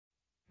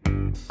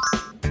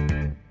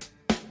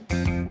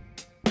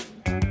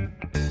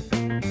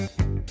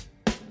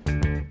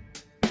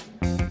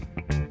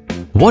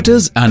What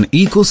is an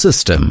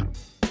ecosystem?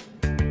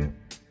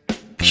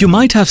 You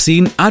might have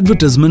seen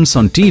advertisements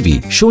on TV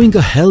showing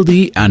a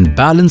healthy and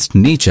balanced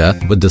nature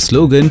with the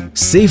slogan,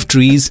 "Save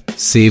trees,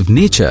 save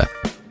nature."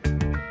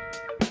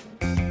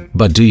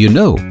 But do you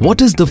know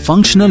what is the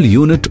functional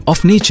unit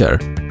of nature?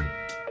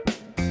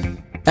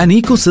 An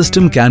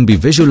ecosystem can be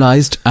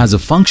visualized as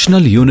a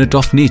functional unit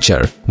of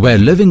nature where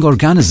living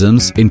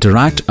organisms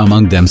interact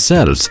among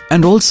themselves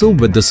and also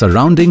with the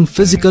surrounding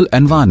physical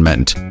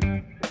environment.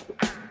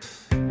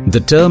 The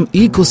term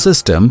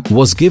ecosystem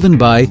was given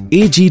by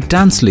A.G.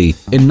 Tansley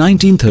in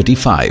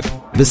 1935.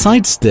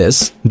 Besides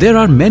this, there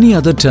are many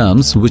other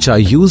terms which are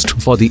used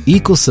for the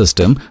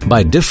ecosystem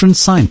by different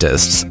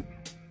scientists,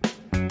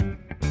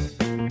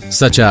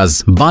 such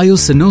as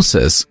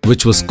biocenosis,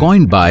 which was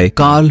coined by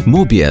Carl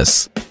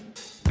Moebius.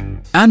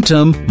 And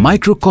term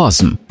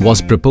microcosm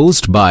was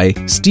proposed by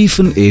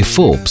Stephen A.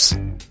 Forbes.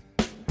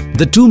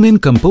 The two main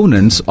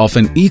components of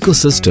an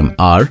ecosystem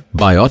are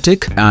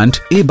biotic and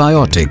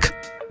abiotic.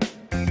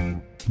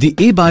 The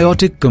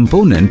abiotic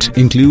component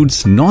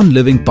includes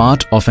non-living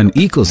part of an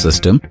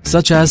ecosystem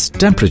such as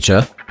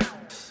temperature,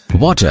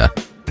 water,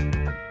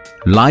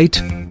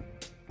 light,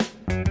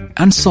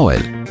 and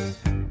soil,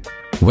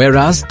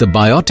 whereas the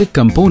biotic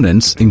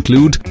components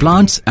include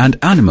plants and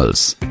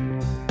animals.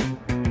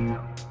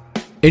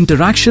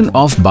 Interaction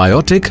of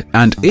biotic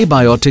and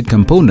abiotic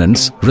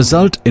components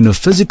result in a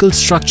physical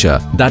structure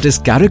that is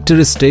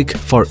characteristic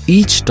for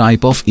each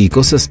type of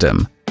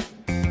ecosystem.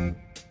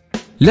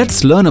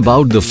 Let's learn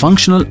about the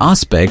functional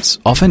aspects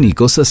of an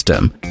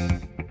ecosystem.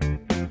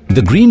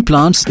 The green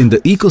plants in the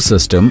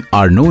ecosystem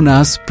are known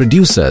as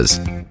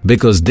producers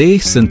because they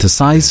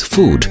synthesize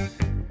food.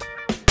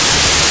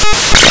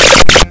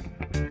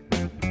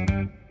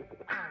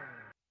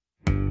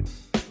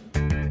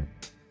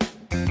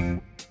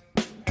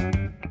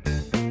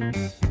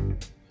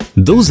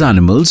 Those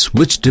animals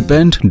which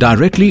depend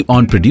directly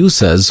on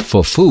producers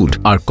for food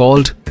are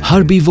called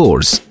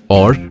herbivores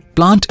or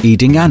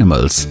plant-eating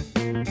animals.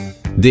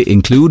 They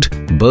include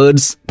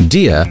birds,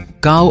 deer,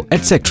 cow,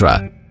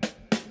 etc.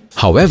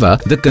 However,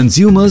 the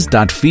consumers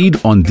that feed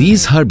on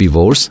these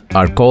herbivores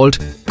are called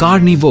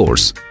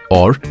carnivores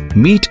or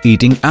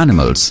meat-eating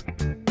animals.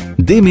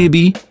 They may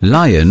be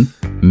lion,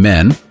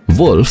 man,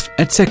 wolf,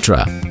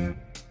 etc.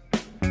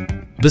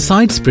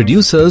 Besides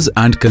producers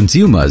and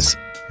consumers,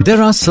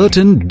 there are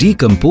certain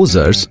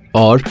decomposers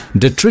or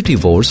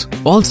detritivores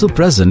also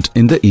present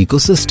in the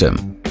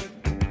ecosystem.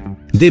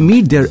 They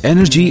meet their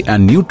energy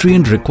and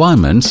nutrient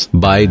requirements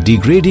by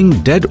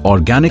degrading dead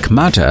organic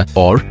matter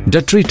or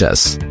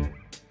detritus.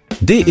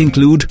 They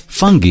include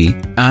fungi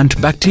and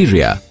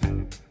bacteria.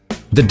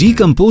 The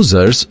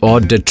decomposers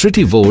or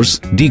detritivores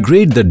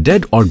degrade the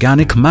dead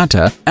organic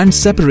matter and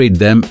separate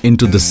them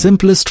into the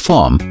simplest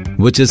form,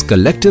 which is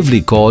collectively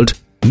called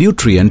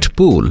nutrient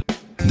pool.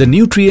 The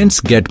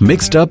nutrients get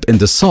mixed up in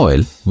the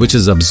soil, which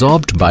is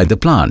absorbed by the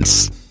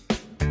plants.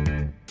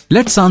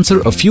 Let's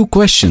answer a few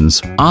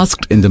questions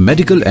asked in the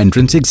medical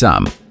entrance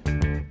exam.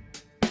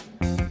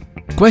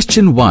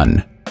 Question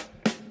 1.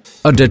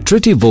 A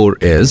detritivore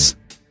is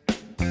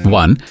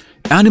 1.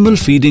 Animal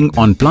feeding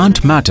on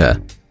plant matter.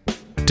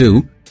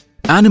 2.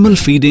 Animal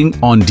feeding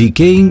on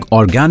decaying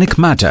organic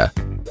matter.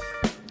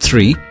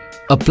 3.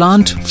 A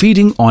plant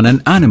feeding on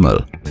an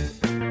animal.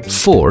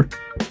 4.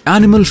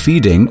 Animal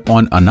feeding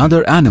on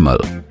another animal.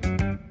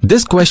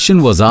 This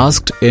question was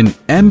asked in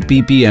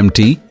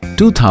MPPMT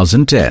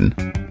 2010.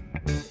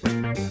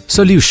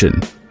 Solution.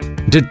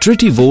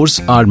 Detritivores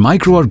are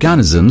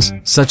microorganisms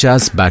such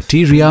as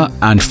bacteria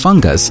and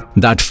fungus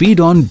that feed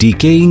on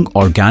decaying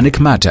organic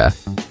matter.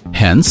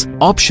 Hence,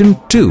 option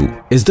 2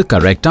 is the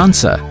correct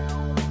answer.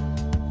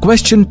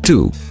 Question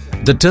 2.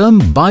 The term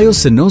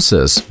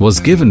biocenosis was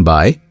given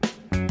by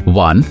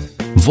 1.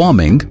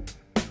 Warming,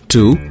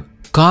 2.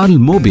 Carl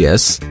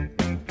Moebius,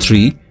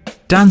 3.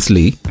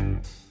 Tansley,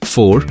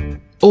 4.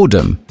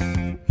 Odum.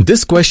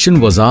 This question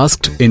was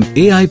asked in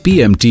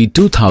AIPMT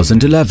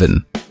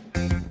 2011.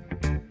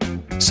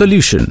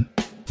 Solution.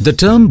 The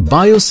term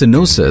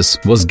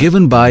biocenosis was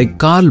given by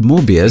Carl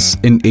Moebius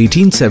in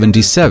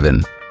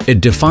 1877.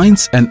 It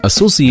defines an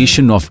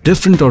association of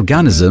different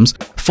organisms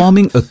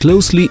forming a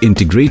closely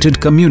integrated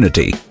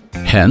community.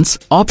 Hence,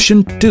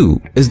 option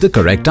 2 is the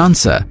correct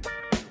answer.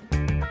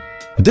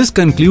 This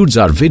concludes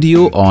our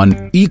video on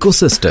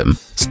ecosystem.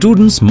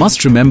 Students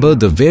must remember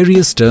the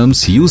various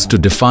terms used to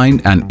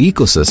define an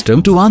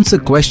ecosystem to answer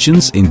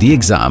questions in the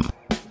exam.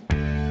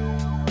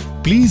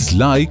 Please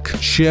like,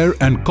 share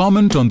and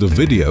comment on the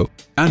video,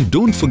 and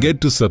don't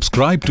forget to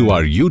subscribe to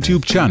our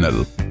YouTube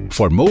channel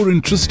for more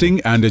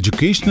interesting and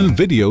educational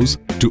videos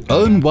to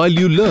earn while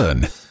you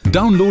learn.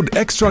 Download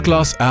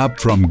Extraclass app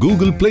from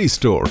Google Play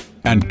Store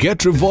and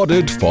get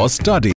rewarded for study.